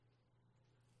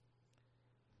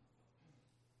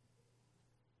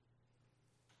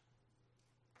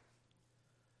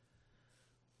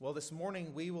Well, this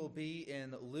morning we will be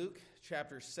in Luke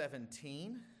chapter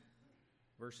 17,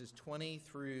 verses 20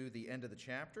 through the end of the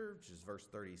chapter, which is verse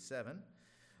 37.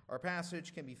 Our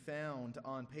passage can be found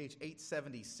on page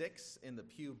 876 in the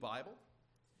Pew Bible.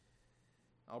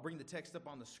 I'll bring the text up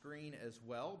on the screen as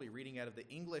well. I'll be reading out of the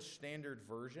English Standard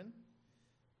Version.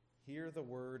 Hear the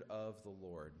word of the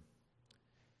Lord.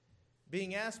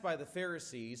 Being asked by the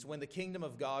Pharisees when the kingdom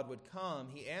of God would come,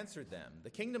 he answered them, "The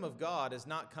kingdom of God is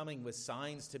not coming with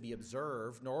signs to be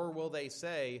observed, nor will they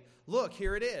say, 'Look,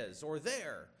 here it is,' or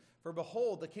 'there.' For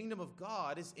behold, the kingdom of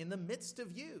God is in the midst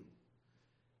of you."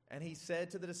 And he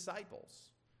said to the disciples,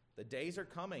 "The days are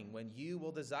coming when you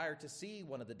will desire to see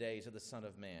one of the days of the Son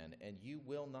of Man, and you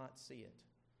will not see it.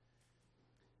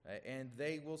 And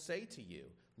they will say to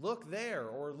you, 'Look there,'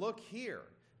 or 'Look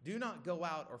here.' Do not go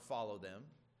out or follow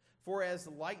them. For as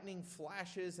lightning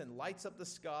flashes and lights up the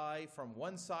sky from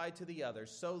one side to the other,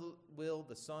 so will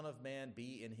the Son of Man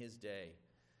be in his day.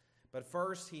 But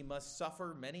first he must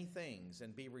suffer many things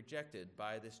and be rejected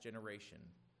by this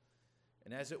generation.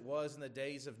 And as it was in the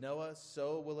days of Noah,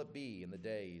 so will it be in the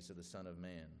days of the Son of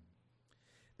Man.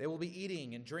 They will be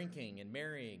eating and drinking and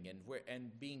marrying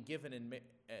and being given in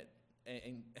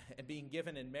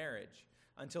marriage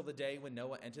until the day when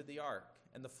Noah entered the ark,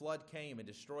 and the flood came and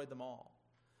destroyed them all.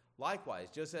 Likewise,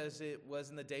 just as it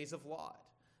was in the days of Lot,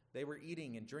 they were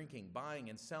eating and drinking, buying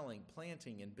and selling,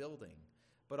 planting and building.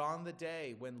 But on the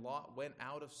day when Lot went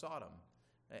out of Sodom,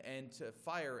 and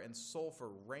fire and sulfur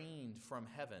rained from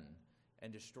heaven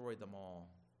and destroyed them all.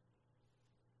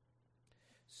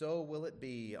 So will it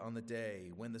be on the day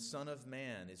when the Son of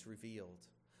Man is revealed.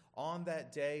 On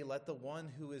that day, let the one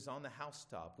who is on the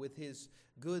housetop with his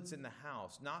goods in the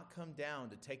house not come down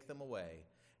to take them away.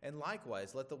 And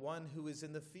likewise, let the one who is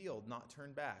in the field not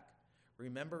turn back.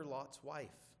 Remember Lot's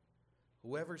wife.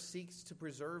 Whoever seeks to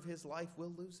preserve his life will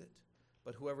lose it,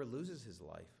 but whoever loses his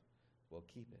life will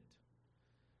keep it.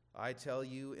 I tell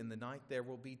you, in the night there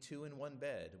will be two in one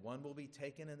bed. One will be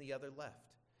taken and the other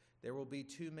left. There will be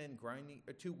two women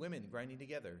grinding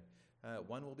together.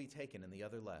 One will be taken and the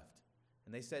other left."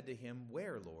 And they said to him,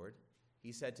 "Where, Lord?"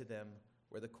 He said to them,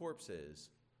 "Where the corpse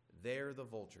is, there the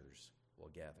vultures will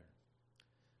gather."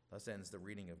 Thus ends the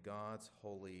reading of God's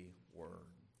holy word.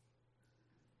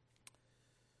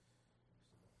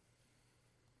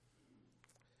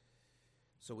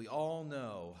 So we all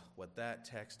know what that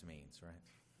text means, right?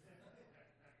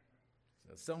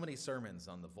 So many sermons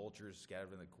on the vultures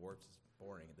scattered in the corpse is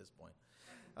boring at this point.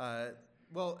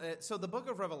 So the book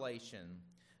of Revelation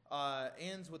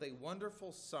ends with a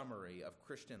wonderful summary of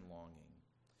Christian longing.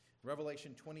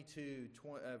 Revelation 22,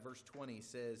 verse 20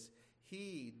 says,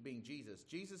 "He," being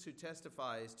Jesus who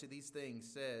testifies to these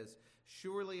things says,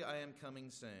 "Surely I am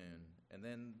coming soon." And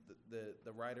then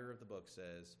the writer of the book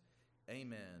says,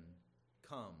 "Amen.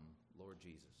 Come, Lord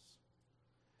Jesus."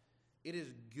 It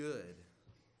is good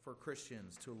for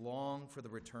Christians to long for the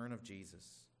return of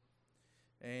Jesus.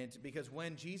 And because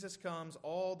when Jesus comes,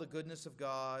 all the goodness of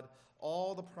God,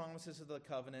 all the promises of the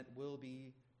covenant will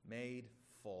be made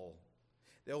full.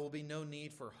 There will be no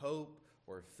need for hope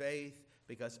or faith,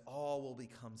 because all will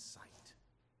become sight.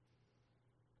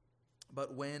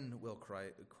 But when will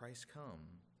Christ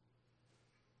come?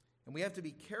 And we have to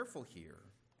be careful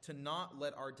here to not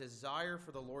let our desire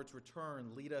for the Lord's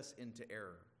return lead us into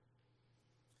error.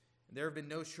 There have been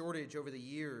no shortage over the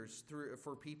years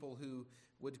for people who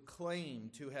would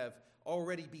claim to have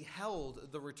already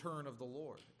beheld the return of the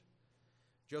Lord.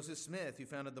 Joseph Smith, who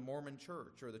founded the Mormon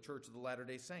Church, or the Church of the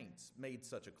Latter-day Saints, made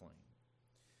such a claim.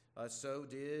 So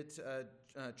did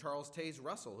Charles Taze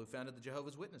Russell, who founded the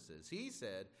Jehovah's Witnesses. He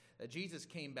said that Jesus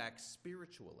came back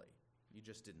spiritually. You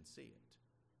just didn't see it,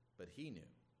 but he knew.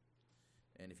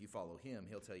 And if you follow him,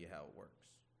 he'll tell you how it works.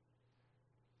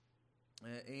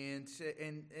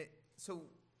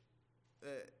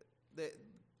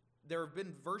 There have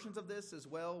been versions of this as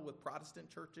well with Protestant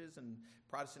churches, and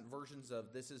Protestant versions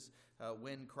of this is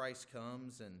when Christ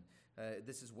comes, and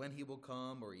this is when he will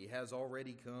come, or he has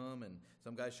already come, and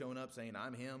some guy showing up saying,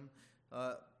 "I'm him."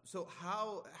 So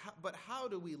how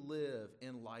do we live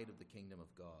in light of the kingdom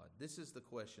of God? This is the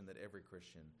question that every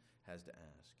Christian has to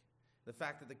ask. The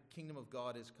fact that the kingdom of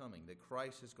God is coming, that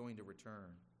Christ is going to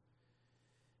return.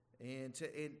 And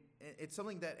it's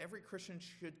something that every Christian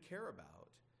should care about,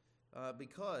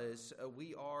 because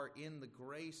we are in the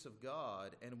grace of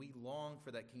God, and we long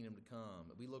for that kingdom to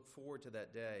come. We look forward to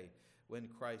that day when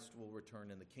Christ will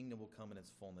return and the kingdom will come in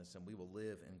its fullness and we will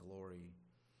live in glory.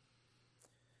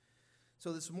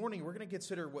 So this morning we're going to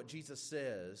consider what Jesus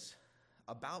says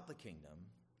about the kingdom,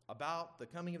 about the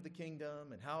coming of the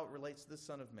kingdom and how it relates to the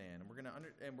Son of Man. And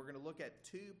we're going to look at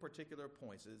two particular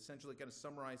points that essentially kind of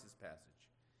summarize this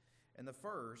passage. And the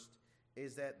first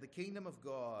is that the kingdom of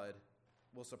God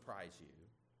will surprise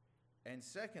you. And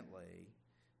secondly,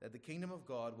 that the kingdom of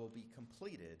God will be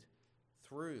completed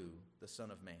through the Son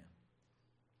of Man.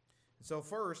 So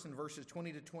first, in verses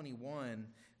 20 to 21,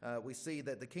 we see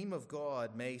that the kingdom of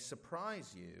God may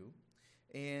surprise you.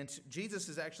 And Jesus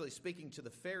is actually speaking to the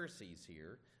Pharisees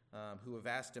here, who have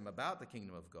asked him about the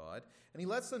kingdom of God. And he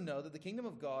lets them know that the kingdom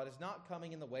of God is not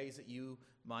coming in the ways that you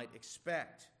might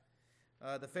expect.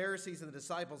 The Pharisees and the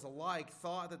disciples alike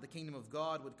thought that the kingdom of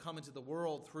God would come into the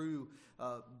world through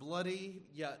bloody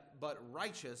yet but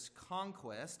righteous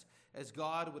conquest, as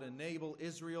God would enable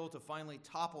Israel to finally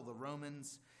topple the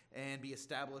Romans and be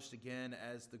established again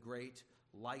as the great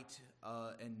light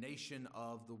and nation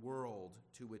of the world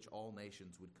to which all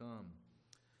nations would come.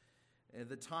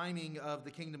 The timing of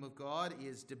the kingdom of God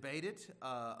is debated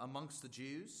amongst the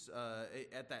Jews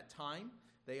at that time.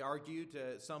 They argued,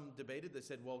 some debated, they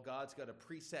said, well, God's got a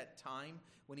preset time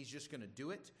when he's just going to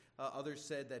do it. Others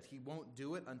said that he won't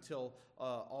do it until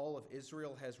all of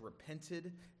Israel has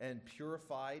repented and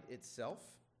purified itself.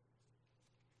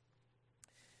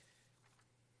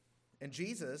 And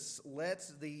Jesus lets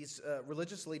these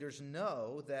religious leaders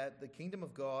know that the kingdom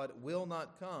of God will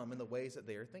not come in the ways that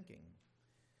they are thinking.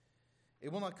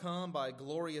 It will not come by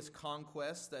glorious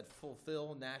conquests that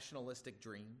fulfill nationalistic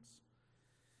dreams.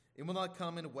 It will not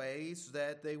come in ways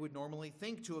that they would normally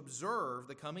think to observe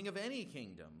the coming of any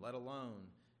kingdom, let alone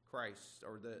Christ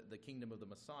or the kingdom of the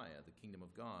Messiah, the kingdom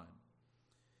of God.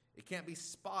 It can't be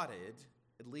spotted,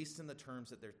 at least in the terms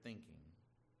that they're thinking.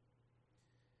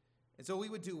 And so we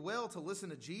would do well to listen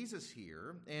to Jesus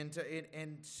here and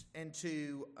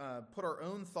to put our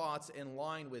own thoughts in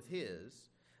line with his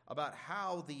about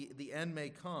how the end may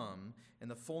come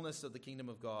and the fullness of the kingdom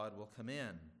of God will come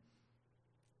in.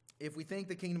 If we think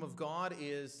the kingdom of God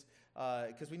is,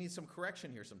 because we need some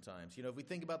correction here sometimes. If we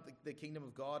think about the kingdom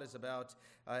of God is about,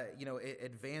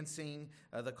 advancing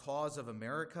the cause of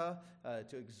America,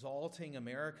 to exalting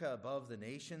America above the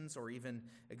nations, or even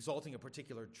exalting a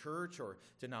particular church or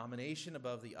denomination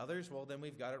above the others, well, then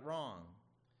we've got it wrong.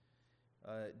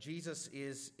 Jesus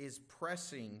is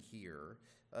pressing here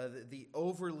the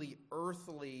overly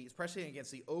earthly, he's pressing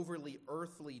against the overly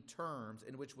earthly terms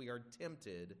in which we are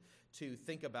tempted to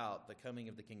think about the coming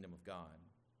of the kingdom of God.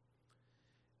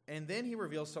 And then he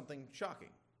reveals something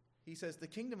shocking. He says, the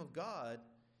kingdom of God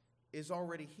is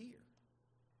already here.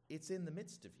 It's in the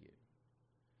midst of you.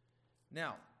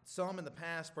 Now, some in the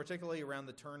past, particularly around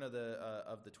the turn of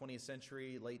the 20th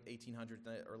century, late 1800s,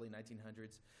 early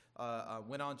 1900s,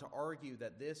 went on to argue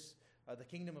that the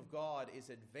kingdom of God is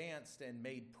advanced and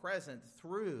made present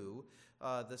through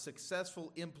the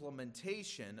successful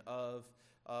implementation of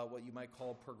what you might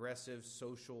call progressive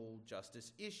social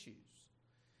justice issues.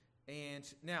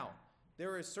 And now,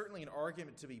 there is certainly an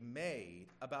argument to be made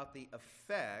about the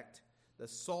effect, the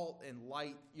salt and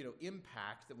light,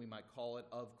 impact that we might call it,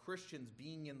 of Christians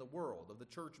being in the world, of the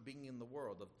church being in the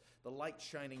world, of the light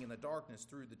shining in the darkness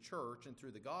through the church and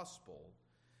through the gospel.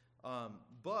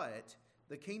 But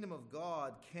the kingdom of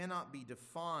God cannot be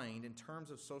defined in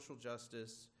terms of social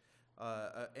justice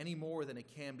any more than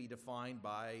it can be defined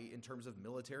in terms of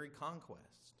military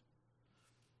conquest.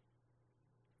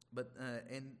 But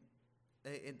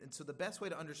and so the best way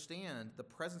to understand the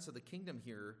presence of the kingdom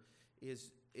here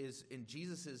is in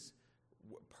Jesus'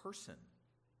 person,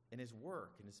 in his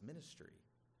work, in his ministry.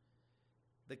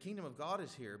 The kingdom of God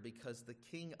is here because the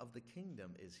King of the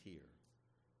kingdom is here,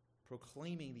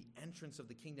 proclaiming the entrance of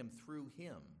the kingdom through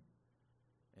him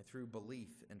and through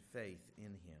belief and faith in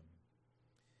him.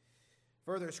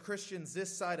 Further, as Christians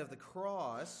this side of the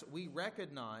cross, we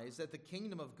recognize that the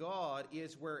kingdom of God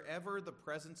is wherever the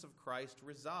presence of Christ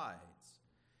resides.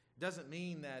 It doesn't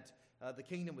mean that the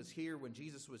kingdom was here when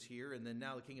Jesus was here, and then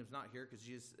now the kingdom's not here because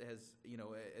Jesus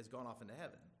has gone off into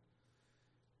heaven.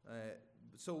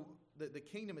 So the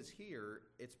kingdom is here.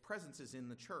 Its presence is in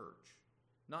the church,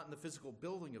 not in the physical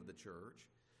building of the church,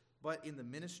 but in the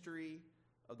ministry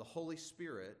of the Holy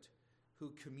Spirit,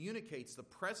 who communicates the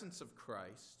presence of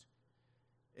Christ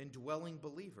indwelling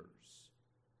believers,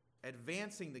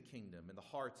 advancing the kingdom in the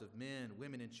hearts of men,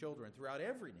 women, and children throughout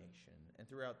every nation and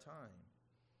throughout time.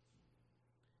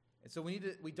 And so we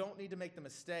don't need to make the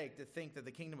mistake to think that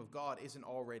the kingdom of God isn't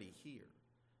already here,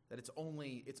 that it's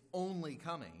only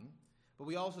coming. But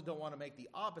we also don't want to make the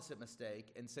opposite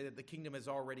mistake and say that the kingdom has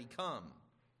already come.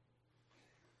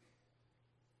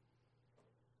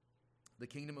 The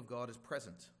kingdom of God is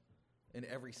present in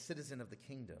every citizen of the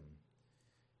kingdom,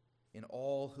 in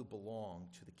all who belong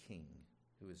to the King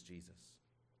who is Jesus.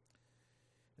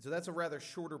 And so that's a rather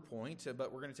shorter point,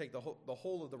 but we're going to take the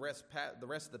whole of the rest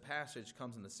of the passage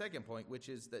comes in the second point, which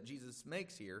is that Jesus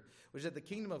makes here, which is that the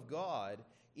kingdom of God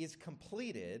is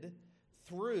completed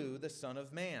through the Son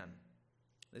of Man.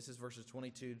 This is verses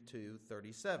 22 to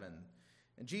 37.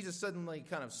 And Jesus suddenly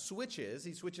kind of switches.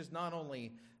 He switches not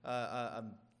only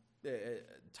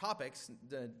topics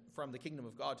from the kingdom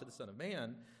of God to the Son of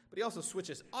Man, but he also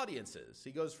switches audiences.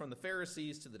 He goes from the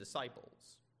Pharisees to the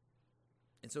disciples.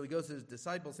 And so he goes to his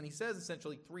disciples, and he says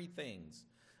essentially three things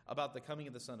about the coming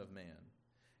of the Son of Man.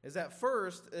 Is that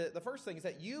first, the first thing is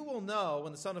that you will know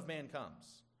when the Son of Man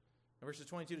comes. In verses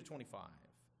 22 to 25.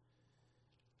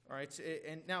 All right,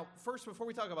 and now first, before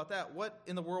we talk about that, what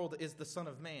in the world is the Son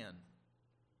of Man?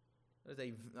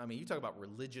 You talk about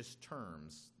religious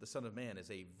terms. The Son of Man is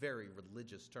a very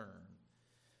religious term.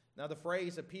 Now, the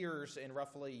phrase appears in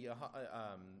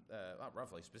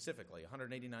specifically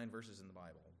 189 verses in the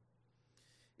Bible.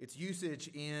 Its usage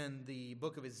in the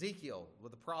book of Ezekiel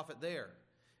with the prophet there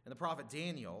and the prophet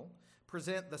Daniel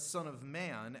present the Son of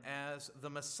Man as the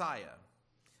Messiah,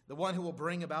 the one who will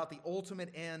bring about the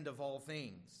ultimate end of all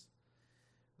things.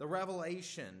 The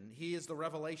revelation, he is the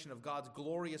revelation of God's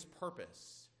glorious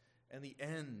purpose and the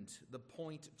end, the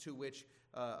point to which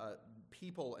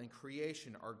people and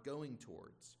creation are going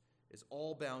towards, is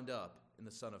all bound up in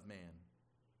the Son of Man.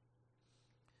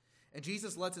 And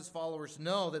Jesus lets his followers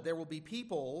know that there will be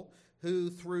people who,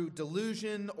 through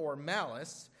delusion or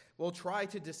malice, will try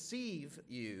to deceive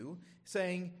you,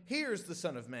 saying, here's the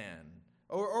Son of Man,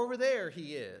 or over there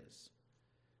he is.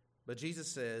 But Jesus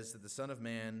says that the Son of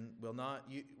Man will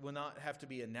not have to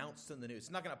be announced in the news.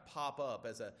 It's not going to pop up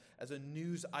as a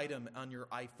news item on your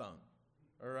iPhone.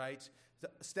 All right?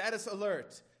 Status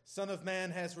alert, Son of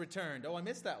Man has returned. Oh, I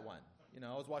missed that one.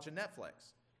 I was watching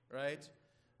Netflix, right?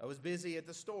 I was busy at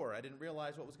the store. I didn't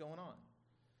realize what was going on.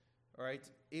 All right?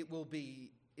 It will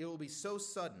be so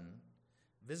sudden,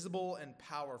 visible and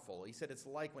powerful. He said it's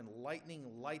like when lightning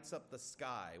lights up the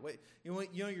sky.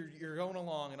 You're going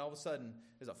along and all of a sudden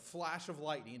there's a flash of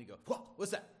lightning and you go, whoa,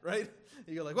 what's that, right?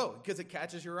 And you're like, whoa, because it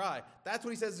catches your eye. That's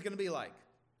what he says it's going to be like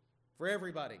for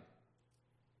everybody.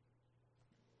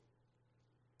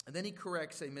 And then he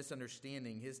corrects a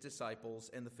misunderstanding his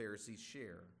disciples and the Pharisees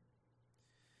share.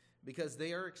 Because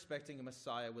they are expecting a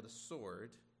Messiah with a sword,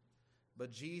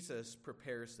 but Jesus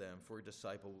prepares them for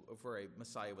a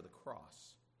Messiah with a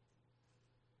cross.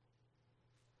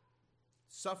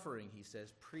 Suffering, he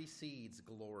says, precedes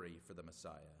glory for the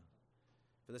Messiah.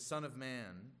 For the Son of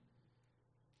Man,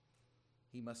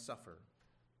 he must suffer.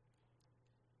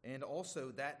 And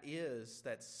also that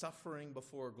suffering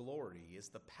before glory is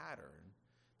the pattern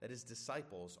that his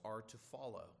disciples are to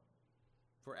follow.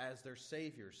 For as their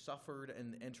Savior suffered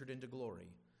and entered into glory,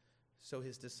 so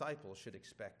his disciples should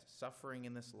expect suffering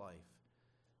in this life,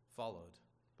 followed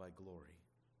by glory.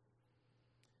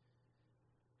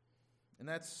 And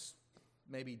that's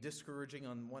maybe discouraging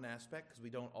on one aspect, because we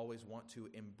don't always want to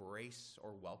embrace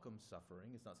or welcome suffering.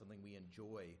 It's not something we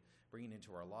enjoy bringing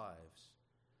into our lives.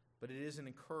 But it is an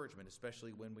encouragement,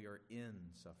 especially when we are in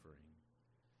suffering,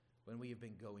 when we have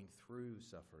been going through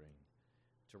suffering,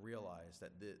 to realize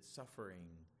that the suffering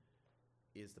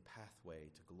is the pathway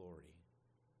to glory.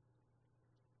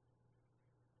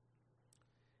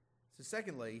 So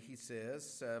secondly, he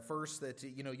says, first that,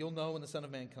 you'll know when the Son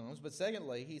of Man comes. But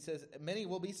secondly, he says, many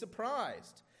will be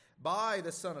surprised by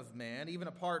the Son of Man, even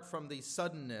apart from the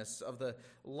suddenness of the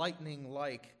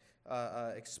lightning-like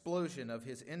explosion of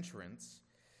his entrance.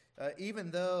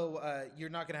 Even though you're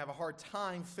not going to have a hard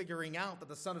time figuring out that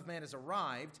the Son of Man has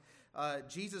arrived,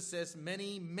 Jesus says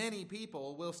many, many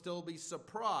people will still be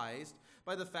surprised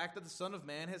by the fact that the Son of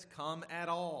Man has come at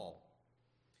all.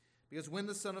 Because when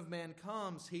the Son of Man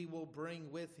comes, he will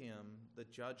bring with him the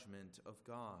judgment of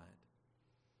God.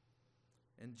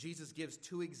 And Jesus gives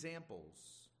two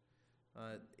examples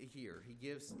here.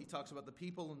 He talks about the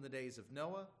people in the days of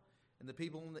Noah and the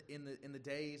people in the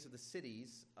days of the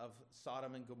cities of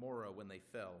Sodom and Gomorrah when they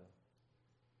fell.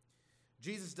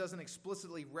 Jesus doesn't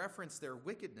explicitly reference their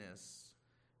wickedness,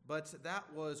 but that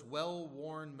was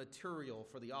well-worn material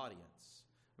for the audience.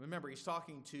 Remember, he's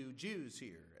talking to Jews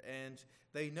here, and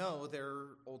they know their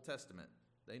Old Testament.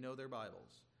 They know their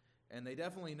Bibles. And they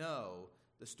definitely know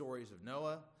the stories of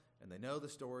Noah, and they know the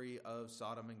story of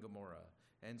Sodom and Gomorrah.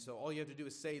 And so all you have to do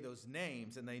is say those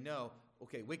names, and they know,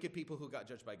 okay, wicked people who got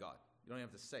judged by God. You don't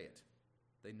have to say it.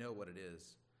 They know what it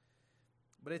is.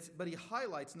 But he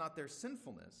highlights not their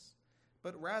sinfulness,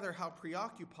 but rather how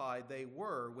preoccupied they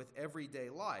were with everyday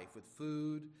life, with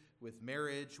food, with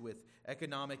marriage, with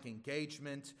economic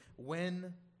engagement,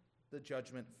 when the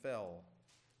judgment fell.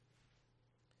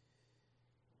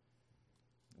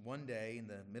 One day, in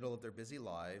the middle of their busy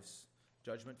lives,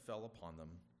 judgment fell upon them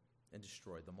and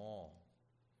destroyed them all.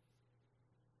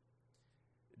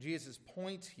 Jesus'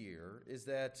 point here is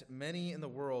that many in the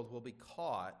world will be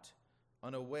caught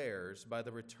unawares by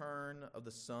the return of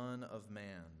the Son of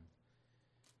Man,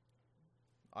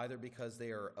 either because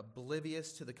they are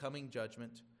oblivious to the coming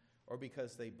judgment or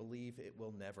because they believe it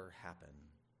will never happen.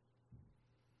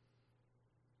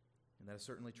 And that is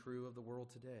certainly true of the world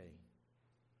today.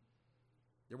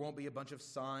 There won't be a bunch of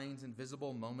signs and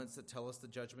visible moments that tell us the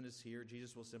judgment is here.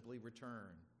 Jesus will simply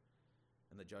return,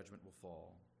 and the judgment will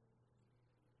fall.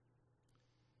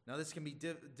 Now, this can be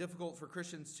difficult for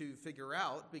Christians to figure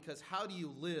out, because how do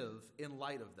you live in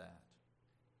light of that?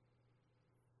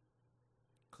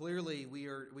 Clearly, we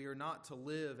are not to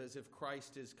live as if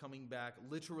Christ is coming back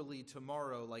literally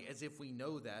tomorrow, like as if we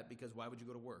know that, because why would you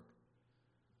go to work?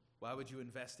 Why would you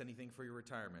invest anything for your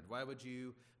retirement? Why would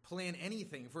you plan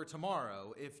anything for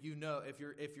tomorrow if you know, if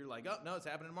you're like, oh, no, it's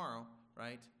happening tomorrow,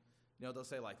 right? You know, they'll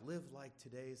say like, live like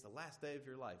today is the last day of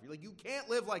your life. You're like, you can't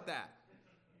live like that,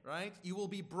 right? You will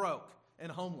be broke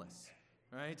and homeless,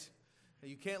 right?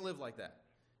 You can't live like that.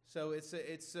 So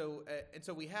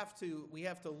so we have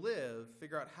to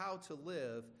figure out how to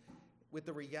live with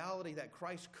the reality that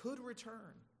Christ could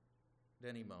return at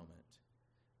any moment,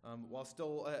 while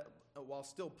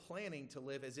still planning to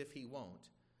live as if he won't,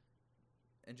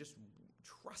 and just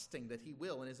trusting that he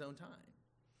will in his own time.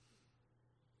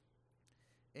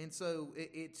 And so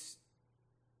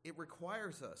it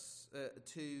requires us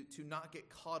to not get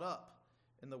caught up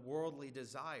in the worldly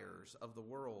desires of the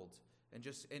world and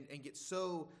get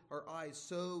our eyes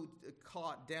so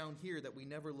caught down here that we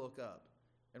never look up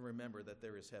and remember that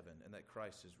there is heaven and that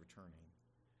Christ is returning.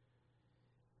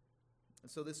 And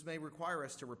so this may require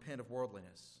us to repent of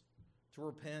worldliness, to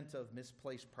repent of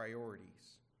misplaced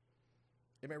priorities.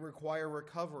 It may require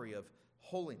recovery of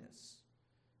holiness,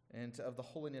 and of the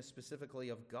holiness specifically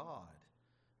of God,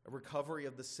 a recovery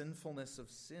of the sinfulness of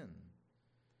sin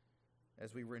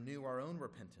as we renew our own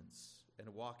repentance and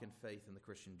walk in faith in the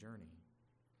Christian journey.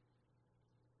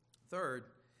 Third,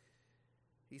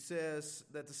 he says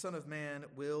that the Son of Man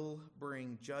will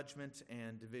bring judgment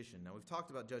and division. Now, we've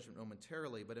talked about judgment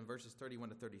momentarily, but in verses 31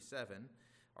 to 37,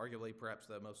 arguably perhaps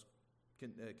the most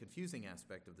confusing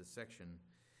aspect of this section,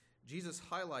 Jesus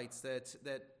highlights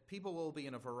that people will be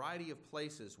in a variety of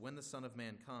places when the Son of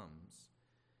Man comes.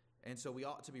 And so we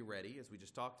ought to be ready, as we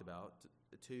just talked about,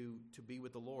 to be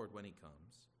with the Lord when he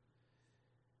comes.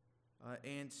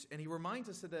 And he reminds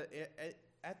us that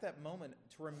at that moment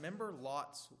to remember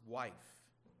Lot's wife.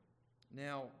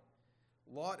 Now,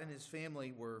 Lot and his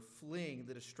family were fleeing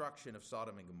the destruction of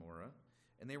Sodom and Gomorrah,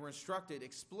 and they were instructed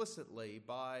explicitly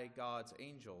by God's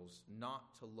angels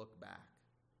not to look back.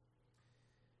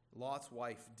 Lot's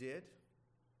wife did,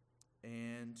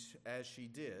 and as she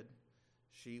did,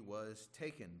 she was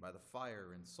taken by the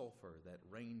fire and sulfur that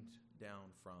rained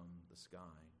down from the sky.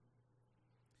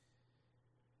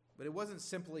 But it wasn't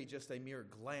simply just a mere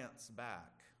glance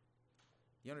back.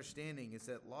 The understanding is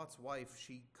that Lot's wife,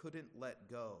 she couldn't let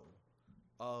go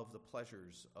of the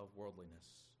pleasures of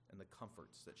worldliness and the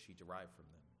comforts that she derived from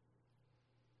them.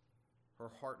 Her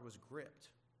heart was gripped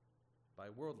by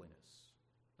worldliness,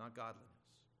 not godliness.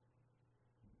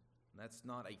 And that's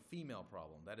not a female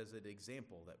problem. That is an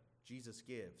example that Jesus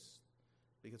gives,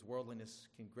 because worldliness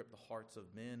can grip the hearts of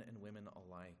men and women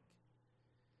alike.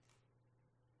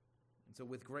 And so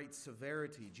with great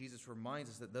severity, Jesus reminds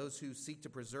us that those who seek to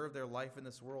preserve their life in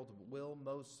this world will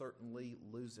most certainly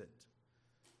lose it.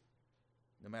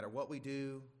 No matter what we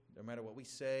do, no matter what we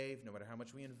save, no matter how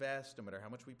much we invest, no matter how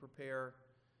much we prepare,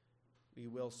 we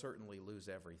will certainly lose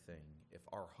everything if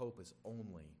our hope is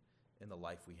only in the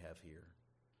life we have here.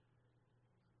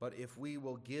 But if we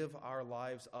will give our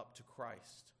lives up to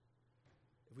Christ,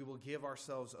 if we will give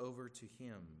ourselves over to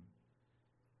him,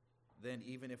 then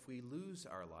even if we lose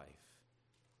our life,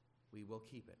 we will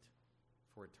keep it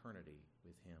for eternity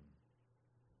with him.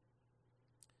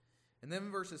 And then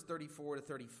in verses 34 to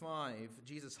 35,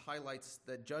 Jesus highlights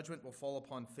that judgment will fall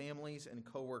upon families and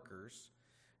co-workers,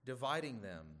 dividing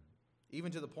them,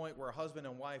 even to the point where a husband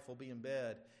and wife will be in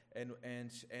bed and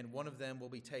one of them will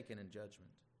be taken in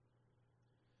judgment.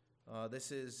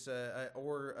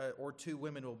 Or two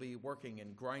women will be working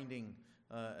and grinding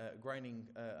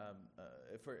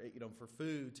for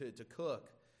food to cook,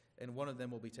 and one of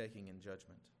them will be taken in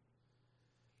judgment.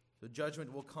 The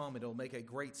judgment will come, and it will make a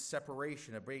great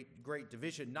separation, a great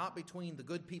division, not between the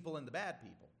good people and the bad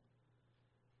people,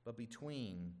 but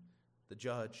between the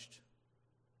judged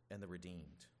and the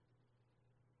redeemed.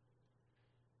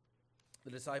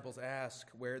 The disciples ask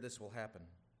where this will happen.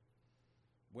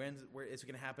 Where is it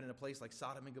going to happen in a place like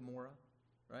Sodom and Gomorrah,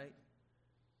 right?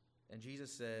 And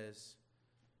Jesus says,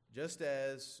 just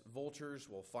as vultures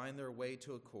will find their way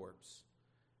to a corpse,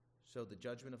 so the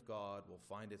judgment of God will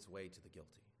find its way to the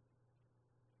guilty.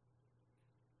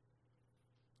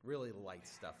 Really light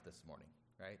stuff this morning,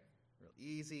 right? Real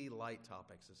easy, light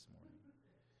topics this morning.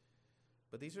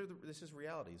 But this is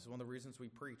reality. This is one of the reasons we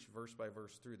preach verse by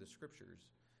verse through the Scriptures,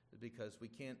 is because we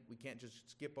can't just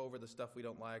skip over the stuff we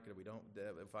don't like or we don't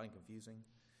find confusing.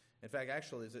 In fact,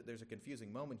 actually, there's a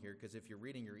confusing moment here, because if you're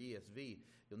reading your ESV,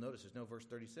 you'll notice there's no verse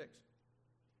 36.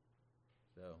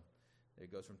 So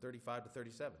it goes from 35 to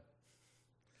 37.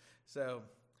 So,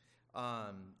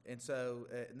 and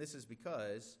this is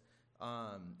because,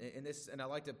 and I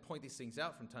like to point these things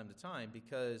out from time to time,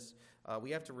 because we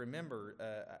have to remember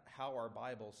how our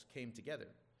Bibles came together.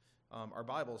 Our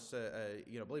Bibles,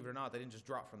 believe it or not, they didn't just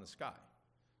drop from the sky.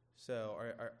 So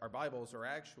our Bibles are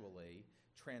actually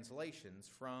translations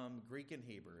from Greek and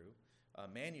Hebrew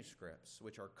manuscripts,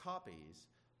 which are copies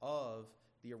of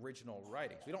the original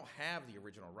writings. We don't have the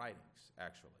original writings,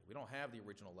 actually. We don't have the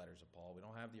original letters of Paul. We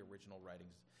don't have the original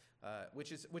writings,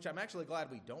 which I'm actually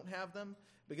glad we don't have them,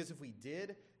 because if we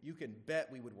did, you can bet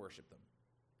we would worship them.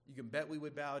 You can bet we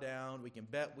would bow down. We can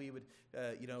bet we would,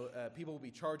 people would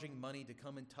be charging money to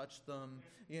come and touch them.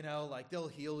 Like they'll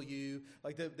heal you.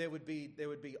 Like they would be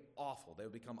awful. They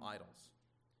would become idols.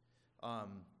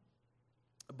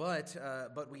 But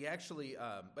we actually,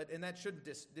 and that shouldn't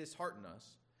dishearten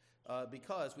us,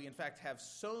 because we in fact have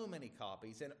so many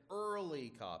copies and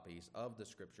early copies of the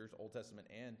Scriptures, Old Testament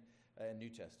and New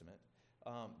Testament,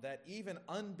 that even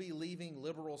unbelieving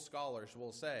liberal scholars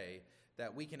will say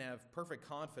that we can have perfect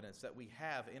confidence that we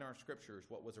have in our Scriptures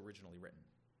what was originally written.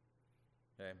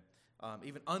 Okay?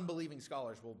 Even unbelieving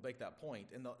scholars will make that point,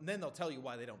 and then they'll tell you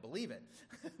why they don't believe it.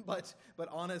 but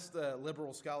honest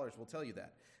liberal scholars will tell you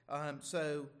that.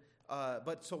 So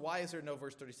why is there no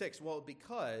verse 36? Well,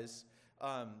 because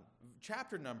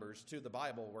chapter numbers to the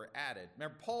Bible were added.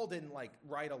 Remember, Paul didn't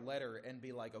write a letter and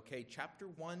be like, okay, chapter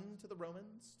 1 to the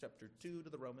Romans, chapter 2 to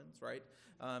the Romans, right?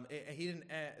 He didn't.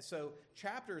 So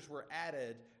chapters were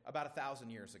added about 1,000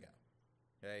 years ago.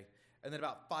 Okay, and then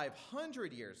about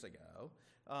 500 years ago,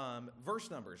 verse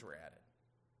numbers were added.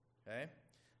 Okay.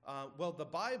 Well, the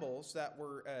Bibles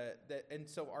and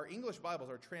so our English Bibles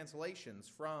are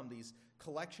translations from these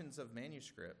collections of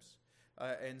manuscripts,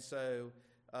 and so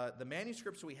the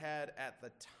manuscripts we had at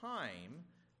the time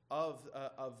of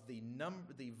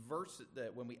the verse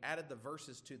that when we added the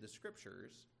verses to the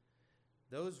Scriptures,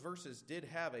 those verses did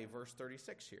have a verse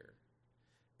 36 here,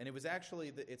 and it's actually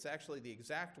the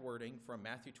exact wording from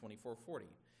Matthew 24:40,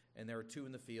 and there are 2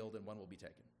 in the field and 1 will be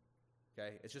taken.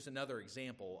 Okay, it's just another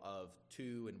example of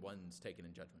 2 and 1's taken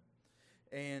in judgment.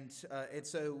 And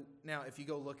so now if you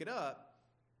go look it up,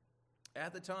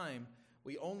 at the time,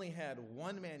 we only had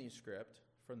one manuscript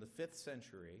from the 5th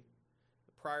century,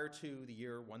 prior to the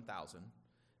year 1000,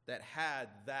 that had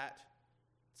that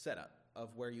setup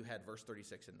of where you had verse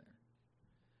 36 in there.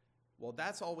 Well,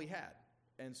 that's all we had.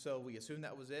 And so we assumed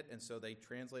that was it, and so they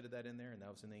translated that in there, and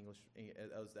that was in the English.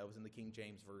 That was in the King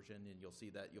James version, and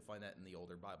you'll find that in the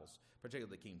older Bibles,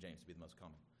 particularly the King James to be the most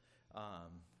common.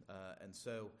 And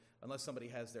so, unless somebody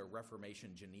has their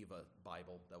Reformation Geneva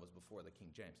Bible, that was before the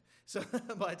King James. So,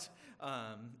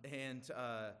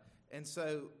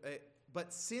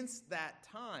 but since that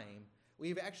time,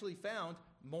 we've actually found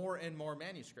more and more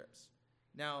manuscripts.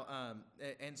 Now,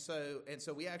 and so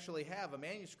we actually have a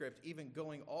manuscript even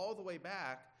going all the way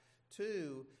back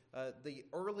to the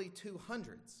early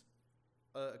 200s,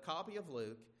 a copy of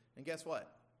Luke, and guess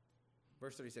what?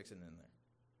 Verse 36 isn't in there.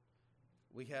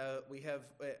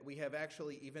 We have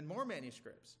actually even more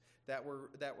manuscripts that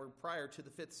were prior to the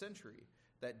 5th century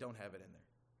that don't have it in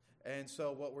there. And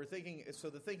so what we're thinking,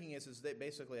 the thinking is that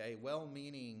basically a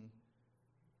well-meaning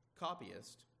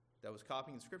copyist that was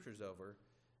copying the Scriptures over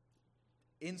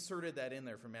inserted that in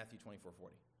there from Matthew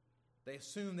 24:40. They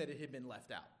assumed that it had been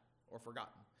left out or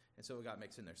forgotten, and so it got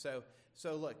mixed in there. So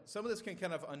look, some of this can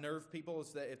kind of unnerve people.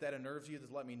 If that unnerves you,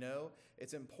 just let me know.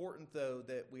 It's important, though,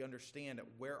 that we understand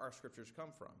where our Scriptures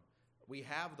come from. We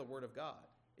have the Word of God.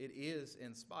 It is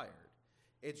inspired.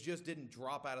 It just didn't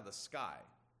drop out of the sky,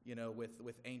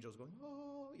 with angels going,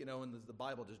 oh, and the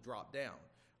Bible just dropped down.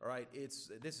 All right, this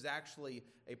is actually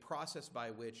a process by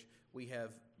which we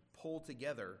have pulled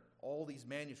together all these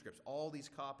manuscripts, all these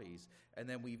copies, and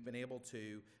then we've been able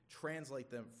to translate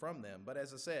them from them. But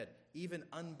as I said, even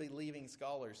unbelieving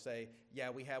scholars say, yeah,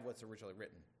 we have what's originally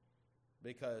written.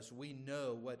 because we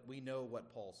know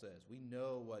what Paul says. We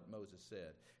know what Moses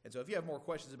said. And so if you have more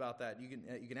questions about that,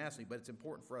 you can ask me, but it's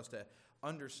important for us to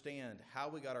understand how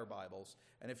we got our Bibles.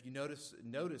 And if you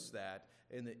notice that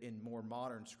in more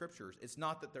modern scriptures, it's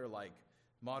not that they're like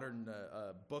modern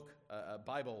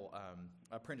Bible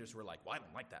printers were like, well, I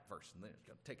don't like that verse, and they're just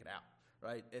going to take it out,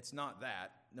 right? It's not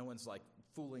that. No one's like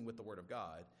fooling with the Word of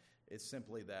God. It's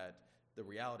simply that the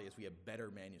reality is we have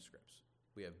better manuscripts.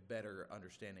 We have better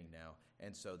understanding now,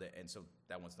 and so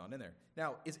that one's not in there.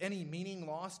 Now, is any meaning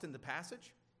lost in the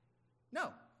passage?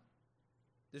 No.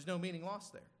 There's no meaning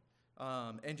lost there.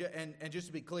 And just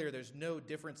to be clear, there's no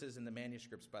differences in the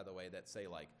manuscripts, by the way, that say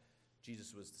like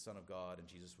Jesus was the Son of God and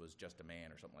Jesus was just a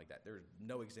man or something like that. There's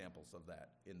no examples of that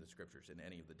in the scriptures in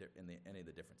any of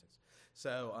the differences.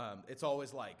 So it's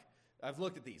always like, I've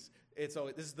looked at these. This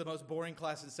is the most boring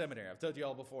class in seminary. I've told you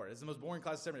all before. It's the most boring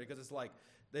class in seminary because it's like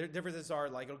the differences are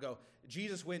like it'll go,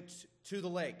 Jesus went to the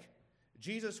lake.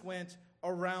 Jesus went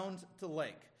around the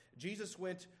lake. Jesus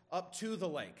went up to the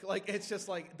lake. Like, it's just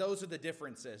like, those are the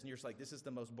differences. And you're just like, this is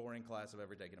the most boring class I've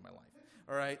ever taken in my life.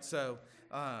 All right? So,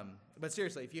 but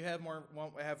seriously, if you have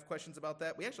questions about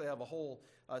that, we actually have a whole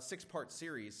 6-part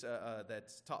series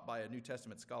that's taught by a New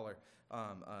Testament scholar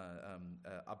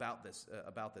about this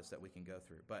that we can go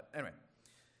through. But anyway,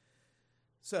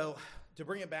 so to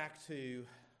bring it back to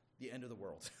the end of the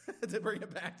world, to bring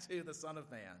it back to the Son of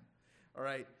Man, all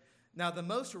right? Now, the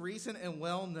most recent and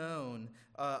well-known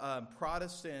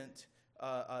Protestant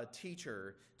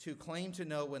teacher to claim to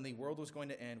know when the world was going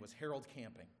to end was Harold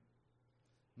Camping.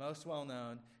 Most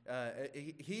well-known.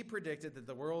 He predicted that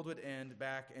the world would end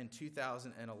back in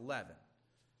 2011,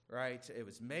 right? It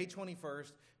was May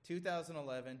 21st,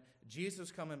 2011. Jesus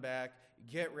was coming back.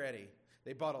 Get ready.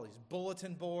 They bought all these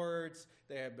bulletin boards.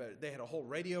 They had a whole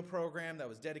radio program that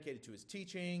was dedicated to his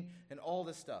teaching and all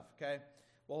this stuff, okay?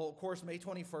 Well, of course, May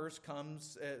 21st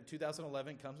comes,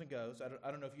 2011 comes and goes.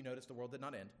 I don't know if you noticed, the world did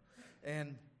not end.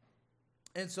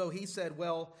 And so he said,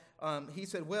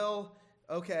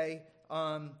 okay,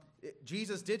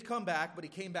 Jesus did come back, but he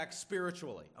came back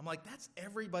spiritually. I'm like, that's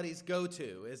everybody's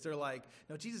go-to, is they're like,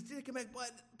 no, Jesus did come back,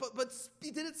 but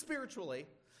he did it spiritually.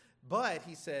 But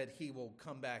he said he will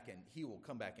come back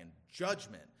in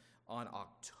judgment on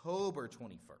October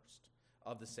 21st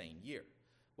of the same year.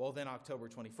 Well, then October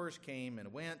 21st came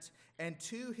and went, and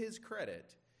to his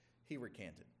credit, he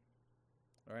recanted.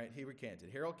 All right, he recanted.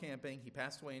 Harold Camping, he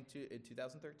passed away in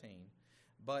 2013,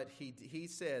 but he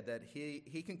said that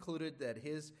he concluded that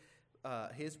his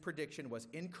prediction was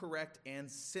incorrect and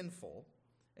sinful,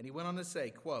 and he went on to say,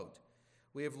 quote,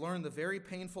 "We have learned the very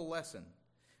painful lesson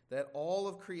that all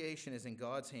of creation is in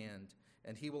God's hand,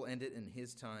 and he will end it in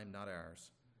his time, not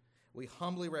ours. We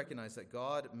humbly recognize that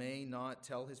God may not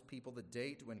tell his people the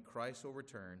date when Christ will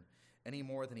return any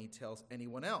more than he tells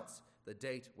anyone else the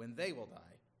date when they will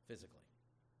die physically."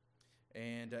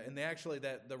 And they actually,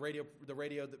 the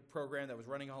radio program that was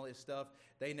running all this stuff,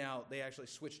 they actually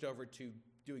switched over to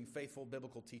doing faithful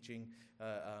biblical teaching,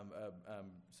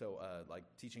 like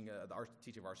teaching of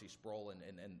R.C. Sproul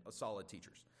and solid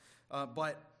teachers.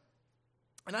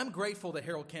 And I'm grateful that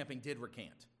Harold Camping did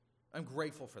recant. I'm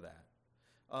grateful for that.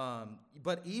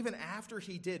 But even after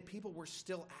he did, people were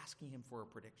still asking him for a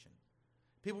prediction.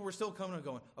 People were still coming and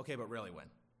going, okay, but really when?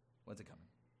 When's it coming?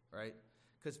 Right?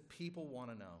 Because people want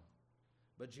to know.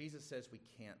 But Jesus says we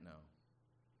can't know.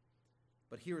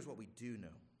 But here's what we do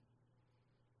know.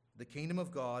 The kingdom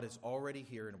of God is already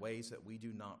here in ways that we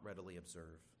do not readily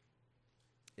observe.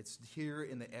 It's here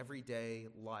in the everyday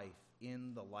life,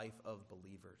 in the life of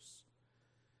believers.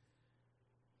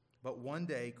 But one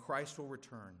day, Christ will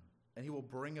return, and he will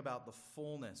bring about the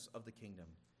fullness of the kingdom.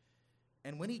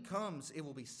 And when he comes, it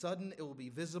will be sudden, it will be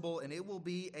visible, and it will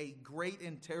be a great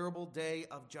and terrible day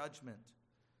of judgment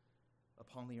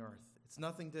upon the earth.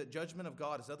 Judgment of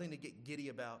God is nothing to get giddy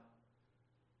about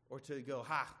or to go,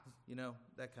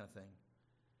 that kind of thing.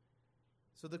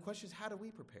 So the question is, how do we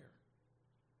prepare?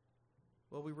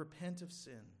 Well, we repent of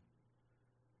sin.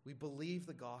 We believe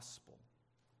the gospel.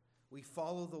 We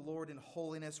follow the Lord in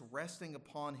holiness, resting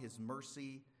upon his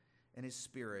mercy and his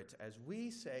Spirit, as we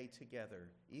say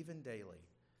together, even daily,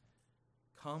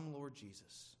 "Come, Lord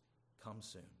Jesus, come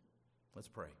soon." Let's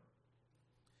pray.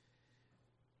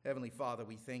 Heavenly Father,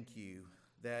 we thank you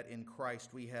that in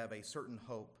Christ we have a certain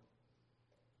hope.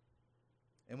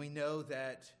 And we know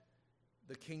that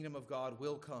the kingdom of God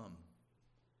will come.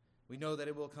 We know that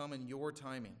it will come in your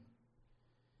timing.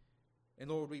 And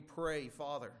Lord, we pray,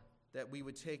 Father, that we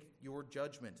would take your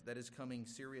judgment that is coming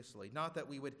seriously. Not that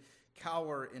we would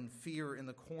cower in fear in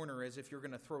the corner as if you're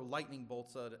going to throw lightning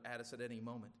bolts at us at any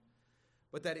moment.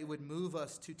 but that it would move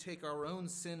us to take our own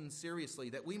sin seriously,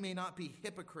 that we may not be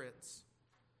hypocrites,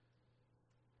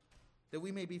 that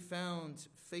we may be found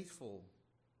faithful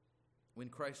when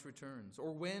Christ returns,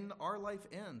 or when our life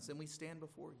ends and we stand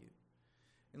before you.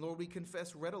 And Lord, we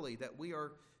confess readily that we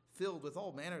are filled with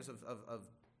all manners of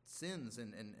sins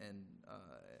and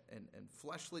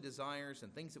fleshly desires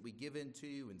and things that we give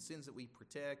into and sins that we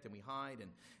protect and we hide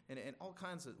and all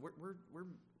kinds of,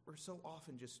 we're so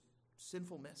often just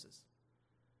sinful messes.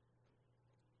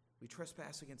 We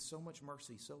trespass against so much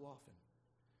mercy so often.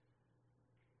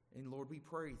 And Lord, we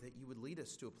pray that you would lead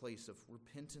us to a place of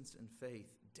repentance and faith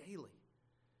daily,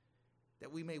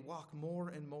 that we may walk more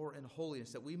and more in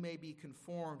holiness, that we may be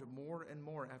conformed more and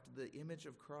more after the image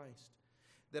of Christ,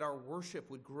 that our worship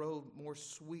would grow more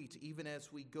sweet even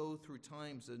as we go through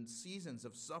times and seasons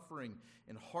of suffering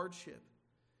and hardship,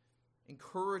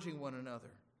 encouraging one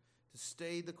another to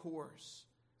stay the course.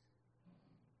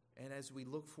 And as we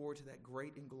look forward to that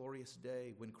great and glorious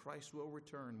day when Christ will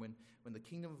return, when the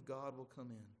kingdom of God will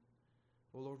come in,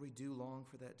 oh Lord, we do long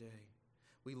for that day.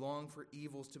 We long for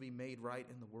evils to be made right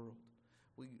in the world.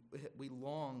 We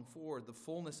long for the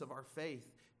fullness of our faith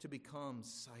to become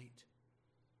sight.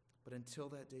 But until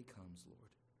that day comes, Lord,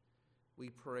 we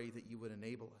pray that you would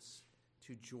enable us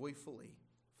to joyfully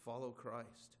follow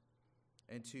Christ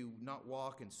and to not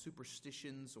walk in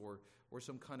superstitions or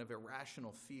some kind of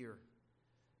irrational fear,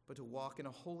 but to walk in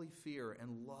a holy fear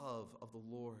and love of the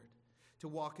Lord, to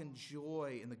walk in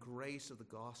joy in the grace of the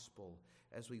gospel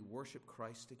as we worship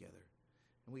Christ together.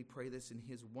 And we pray this in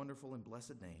his wonderful and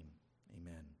blessed name.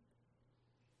 Amen.